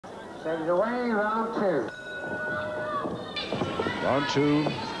Set it away, round 2. Round 2.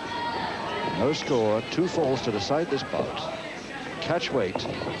 No score. 2 falls to decide this bout. Catch weight,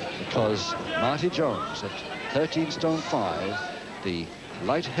 because Marty Jones at 13 stone 5, the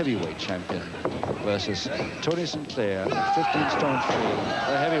light heavyweight champion, versus Tony Sinclair at 15 stone 3,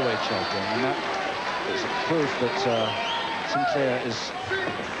 the heavyweight champion. And that is proof that Sinclair is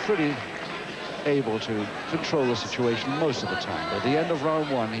pretty able to control the situation most of the time. But at the end of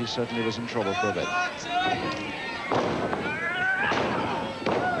round 1, he certainly was in trouble for a bit.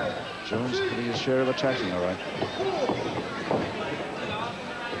 Jones getting his share of attacking, all right.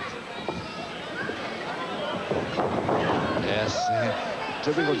 Yes,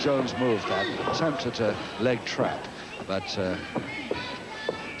 typical Jones move, that attempt at a leg trap, but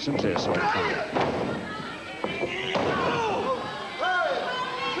Sinclair saw it coming.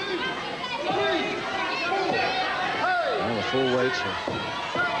 Well, the full weight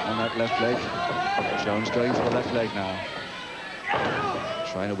on that left leg. Jones going for the left leg now,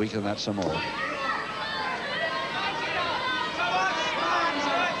 trying to weaken that some more.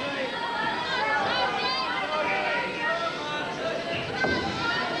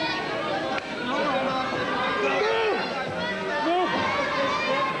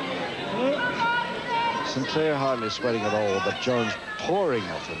 Sinclair hardly sweating at all, but Jones pouring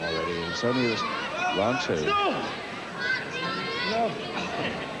at him already. It's only this round 2.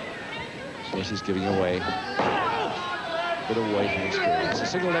 Of course, he's giving away a bit of weight and experience. A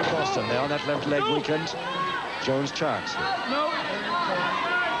single leg Boston there on that left leg weakened. Jones' chance here. No.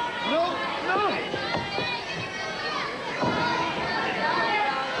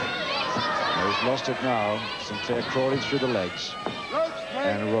 He's lost it now. Sinclair crawling through the legs.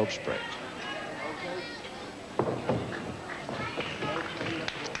 And a ropes break.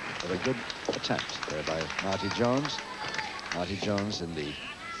 But a good attempt there by Marty Jones. Marty Jones in the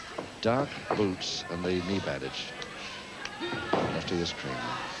dark boots and the knee bandage. Left to his screen.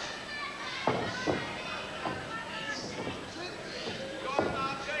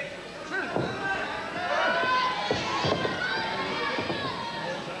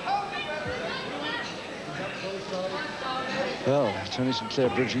 Well, Tony Sinclair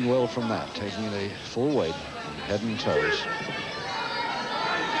bridging well from that, taking the full weight, head and toes.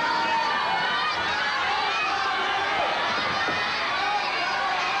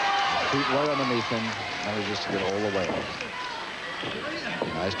 Feet right underneath him, manages to get all the way up.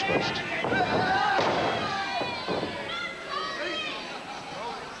 Nice twist.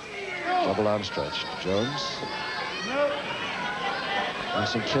 Double arm stretch. Jones. And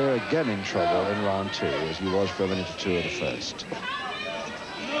Sinclair again in trouble in round 2, as he was for a minute or 2 of the first.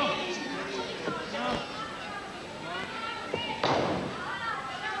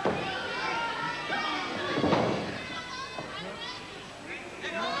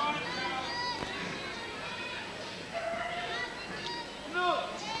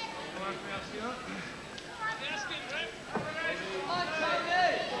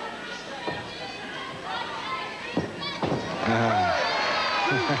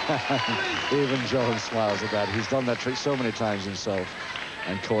 Even Jones smiles at that. He's done that trick so many times himself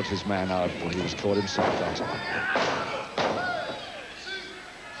and caught his man out. Well, he was caught himself that time.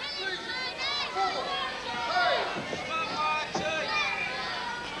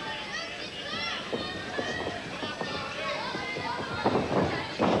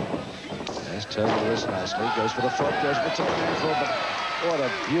 Yes, turns the wrist nicely. Goes for the foot, goes for the top ankle, but what a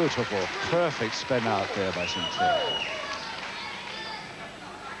beautiful, perfect spin out there by Sinclair.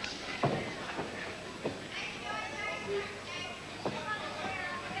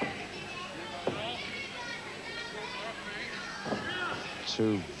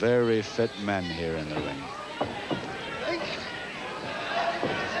 Two very fit men here in the ring.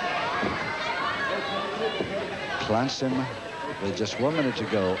 Plants him with just 1 minute to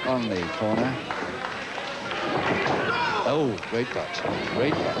go on the corner. Oh, great butt.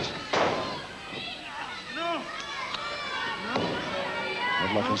 Great butt.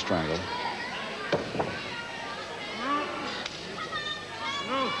 Headlock and strangle.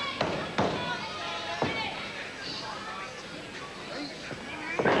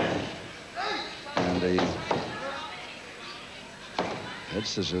 Head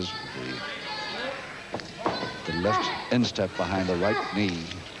scissors, the left instep behind the right knee,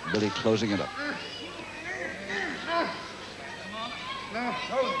 really closing it up.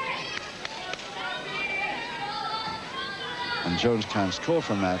 And Jones can't score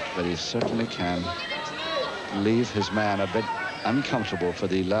from that, but he certainly can leave his man a bit uncomfortable for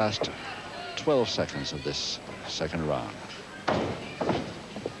the last 12 seconds of this second round.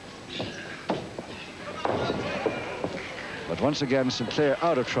 But once again, Sinclair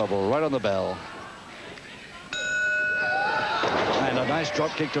out of trouble, right on the bell. And a nice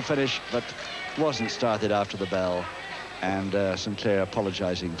drop kick to finish, but wasn't started after the bell. And Sinclair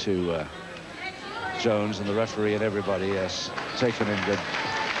apologizing to Jones and the referee and everybody. Yes, taken in good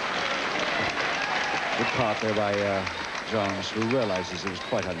part there by Jones, who realizes it was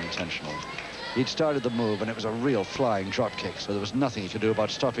quite unintentional. He'd started the move, and it was a real flying drop kick, so there was nothing he could do about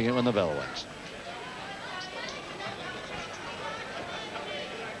stopping it when the bell went.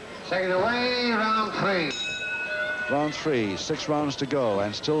 Second away, round 3. Round 3, 6 rounds to go,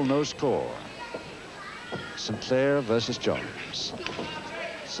 and still no score. Sinclair versus Jones.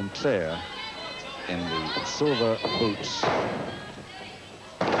 Sinclair in the silver boots.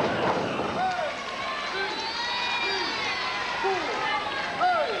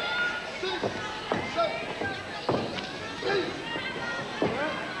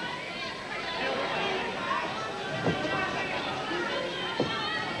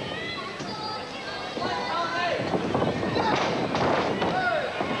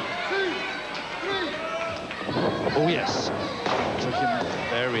 Oh, yes. Took him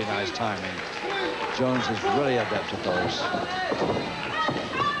very nice timing. Jones is really adept at those.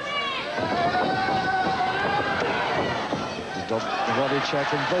 The body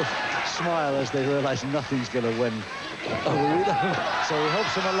check, and both smile as they realize nothing's going to win. Oh, so he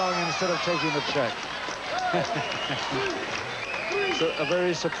helps him along instead of taking the check. So a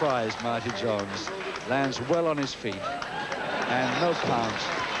very surprised Marty Jones. Lands well on his feet. And no count.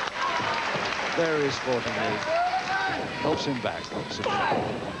 Very sportingly. Helps him back.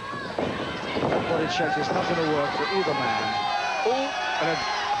 That body check is not going to work for either man. Oh, and a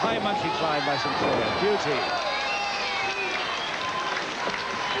high monkey climb by Sinclair. Beauty.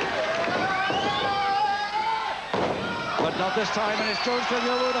 But not this time, and it's Jones going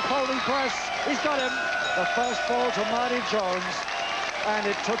over with a folding press. He's got him. The first fall to Marty Jones. And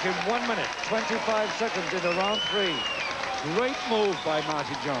it took him 1 minute, 25 seconds into round 3. Great move by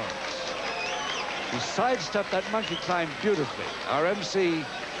Marty Jones. He sidestepped that monkey climb beautifully. Our MC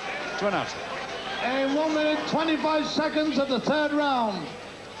to announce it. And 1 minute, 25 seconds of the 3rd round.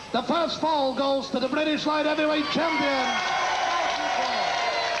 The first fall goes to the British light heavyweight champion.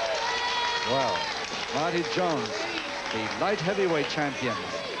 Well, Marty Jones, the light heavyweight champion,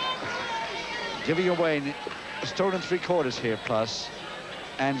 giving away a stone and 3/4 here plus,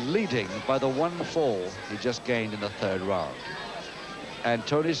 and leading by the 1 fall he just gained in the 3rd round. And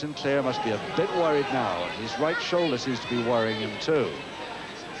Tony Sinclair must be a bit worried now. His right shoulder seems to be worrying him too.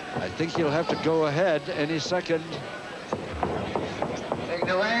 I think he'll have to go ahead any second. Taken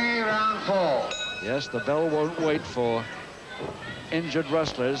away, round 4. Yes, the bell won't wait for injured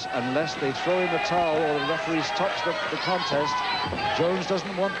wrestlers unless they throw in the towel or the referee stops the contest. Jones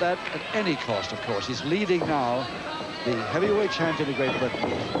doesn't want that at any cost, of course. He's leading now, the heavyweight champion of Great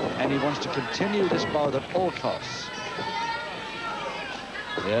Britain, and he wants to continue this bout at all costs.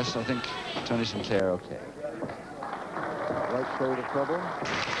 Yes, I think Tony Sinclair okay. Right shoulder trouble.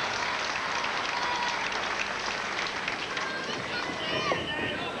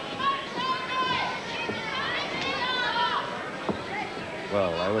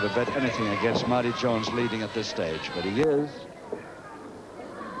 Well, I would have bet anything against Marty Jones leading at this stage, but he is.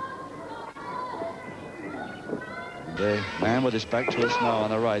 The man with his back to us now on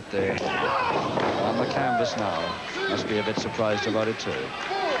the right there, on the canvas now, must be a bit surprised about it too.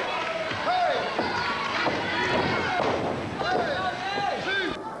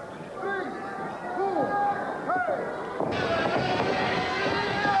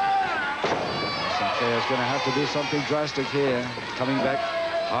 Sinclair's going to have to do something drastic here, coming back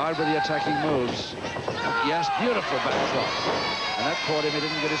hard with the attacking moves. Yes, beautiful back drop. And that caught him. He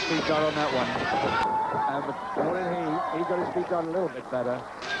didn't get his feet down on that one. But more than he got his feet down a little bit better.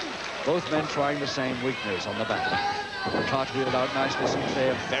 Both men trying the same weakness on the back. Cartwheeled out nicely,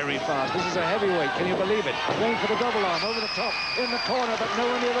 Sinclair, very fast. This is a heavyweight, can you believe it? Going for the double arm, over the top, in the corner, but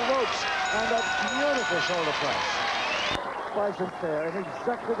nowhere near the ropes. And a beautiful shoulder press by Sinclair, in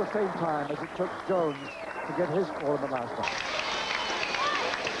exactly the same time as it took Jones to get his fall in the last time.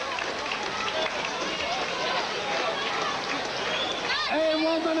 And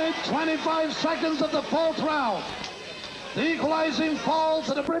 1 minute, 25 seconds of the 4th round. The equalizing fall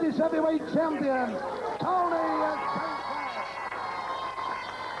to the British heavyweight champion, Tony Sinclair.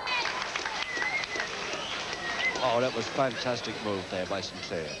 Oh, that was fantastic move there by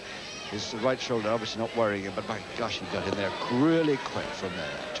Sinclair. His right shoulder obviously not worrying him, but my gosh, he got in there really quick from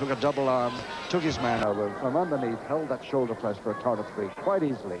there. Took a double arm, took his man over from underneath, held that shoulder press for a count of 3 quite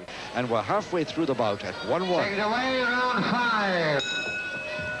easily. And we're halfway through the bout at 1-1. Taken away, round 5.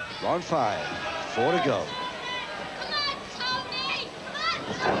 Round 5, 4 to go.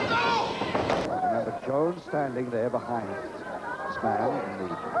 Remember, Jones standing there behind this man in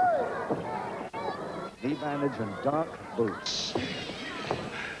the knee bandage and dark boots.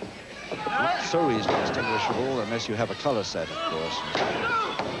 Not so easily distinguishable unless you have a color set, of course.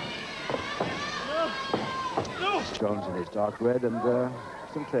 Jones in his dark red and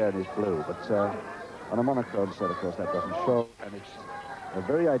Sinclair in his blue, but on a monochrome set, of course, that doesn't show, and it's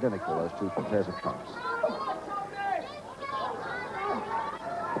very identical, those two pairs of trunks.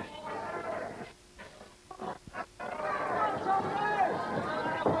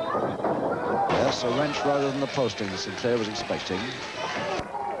 Yes, a wrench rather than the posting that Sinclair was expecting.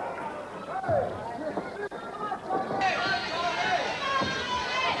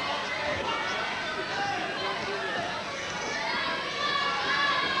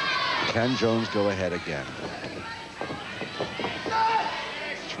 Can Jones go ahead again?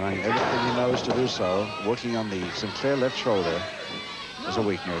 Trying everything he knows to do so, working on the Sinclair left shoulder as a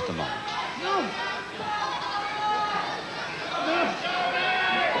weakener at the moment.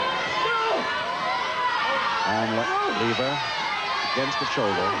 And lever against the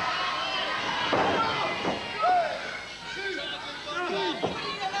shoulder.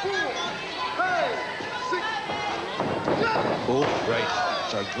 Oh, great.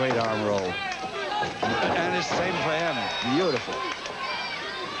 It's a great arm roll. And it's same for him. Beautiful.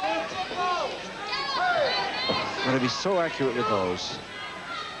 Going to be so accurate with those.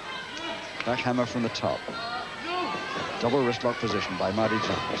 Back hammer from the top. Double wrist lock position by Marty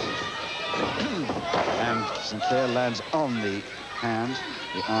Jones. And Sinclair lands on the hand,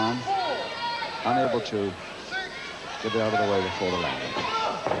 the arm, unable to get it out of the way before the landing.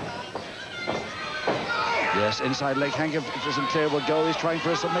 Yes, inside leg hanger for Sinclair will go. He's trying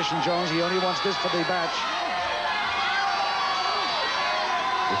for a submission, Jones. He only wants this for the match.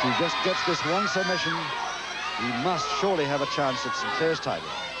 If he just gets this one submission, he must surely have a chance at Sinclair's title.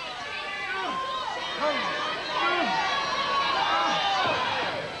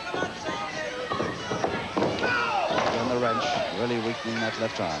 And the wrench really weakening that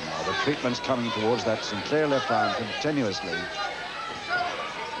left arm now. The treatment's coming towards that Sinclair left arm continuously.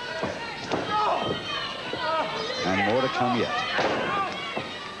 And more to come yet.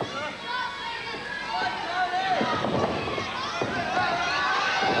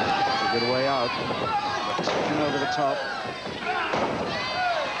 It's a good way out. Taken over the top.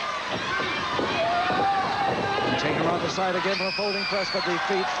 And taken around the side again for a folding press, but the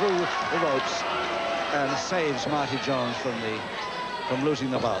feet through the ropes and saves Marty Jones from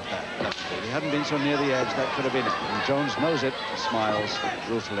losing the bout there. If he hadn't been so near the edge, that could have been it. And Jones knows it, smiles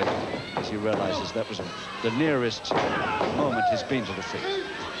ruefully as he realizes that was the nearest moment he's been to defeat.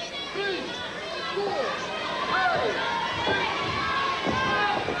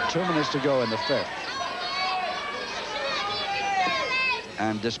 2 minutes to go in the fifth.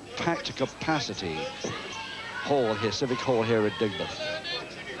 And this packed capacity hall here, Civic Hall here at Digbeth.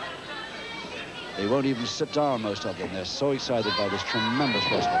 They won't even sit down, most of them. They're so excited by this tremendous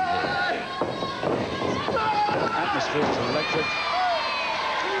wrestling here. The atmosphere is electric.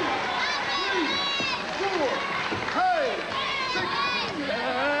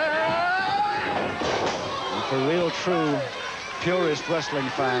 And for real, true, purist wrestling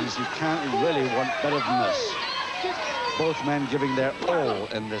fans, you can't really want better than this. Both men giving their all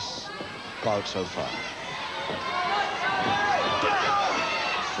in this bout so far.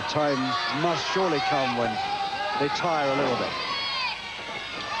 The time must surely come when they tire a little bit.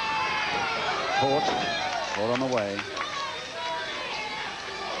 Caught on the way.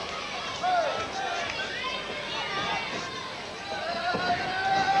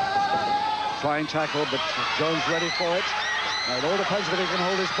 Flying tackle, but Jones ready for it. Now, it all depends whether he can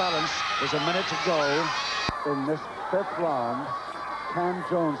hold his balance. There's a minute to go in this fifth round. Can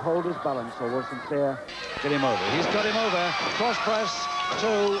Jones hold his balance, or will Sinclair get him over? He's got him over. Cross press,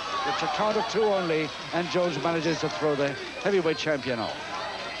 2. It's a count of 2 only, and Jones manages to throw the heavyweight champion off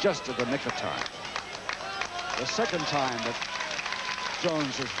just at the nick of time. The second time that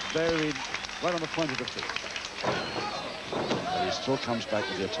Jones is buried right on the point of defeat. But he still comes back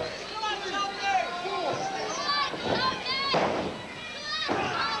with the attack.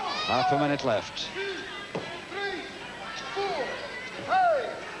 Half a minute left.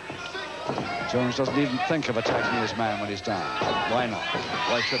 Jones doesn't even think of attacking his man when he's down. Why not?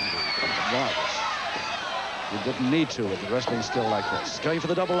 Why shouldn't he? Why? He didn't need to with the wrestling skill like this. Going for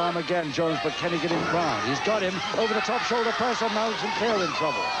the double arm again, Jones, but can he get him round? He's got him over the top shoulder press, and now Sinclair in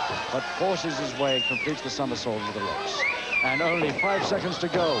trouble. But forces his way, completes the somersault into the ropes. And only 5 seconds to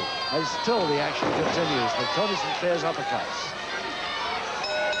go. And still the action continues with Tony Sinclair's uppercuts.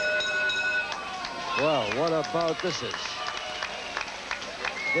 Well, what a bout this is.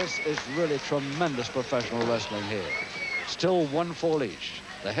 This is really tremendous professional wrestling here. Still 1 fall each.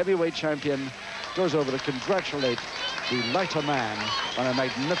 The heavyweight champion goes over to congratulate the lighter man on a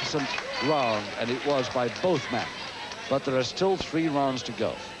magnificent round, and it was by both men. But there are still 3 rounds to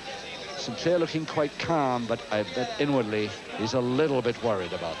go. Sinclair looking quite calm, but I bet inwardly he's a little bit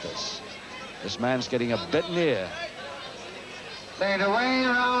worried about this. This man's getting a bit near. Fade away,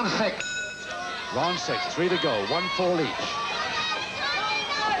 round 6. Round 6, 3 to go, 1 fall each.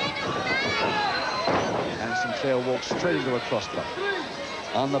 And Sinclair walks straight into a crossbar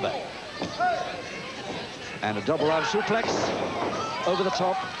on the back. And a double arm suplex over the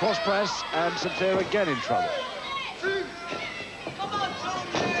top, cross press, and Sinclair again in trouble.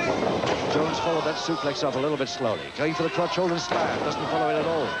 Jones followed that suplex up a little bit slowly, going for the crutch hold and slam, doesn't follow it at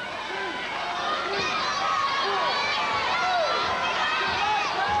all.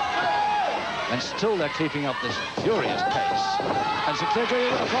 And still they're keeping up this furious pace. And Sinclair going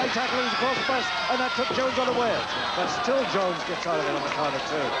in with a fly tackle into the cross press, and that took Jones unawares. But still Jones gets out of it on the count of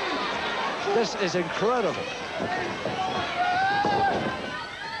 2. This is incredible.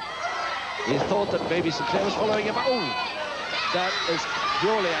 He thought that maybe Sinclair was following him. Oh, that is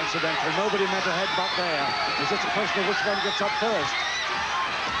purely accidental. Nobody meant a headbutt there. It's just a question of which one gets up first,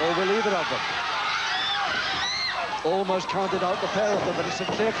 or will either of them. Almost counted out the pair of them, but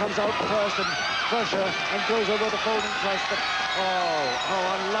Sinclair comes out first and pressure and goes over the folding press. But oh, how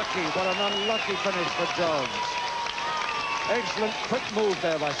unlucky! What an unlucky finish for Jones. Excellent quick move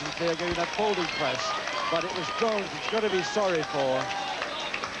there by Sinclair, getting that folding press. But it was Jones he's got to be sorry for,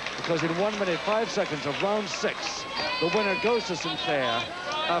 because in 1 minute 5 seconds of round 6, the winner goes to Sinclair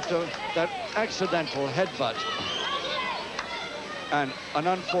after that accidental headbutt and an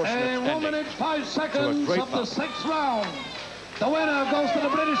unfortunate ending. 1 minute 5 seconds of the 6th round. The winner goes to the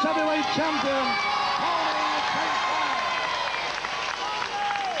British heavyweight champion,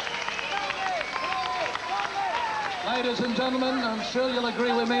 Ladies and gentlemen, I'm sure you'll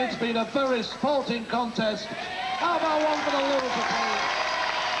agree with me, it's been a very sporting contest. How about one for the loser, please?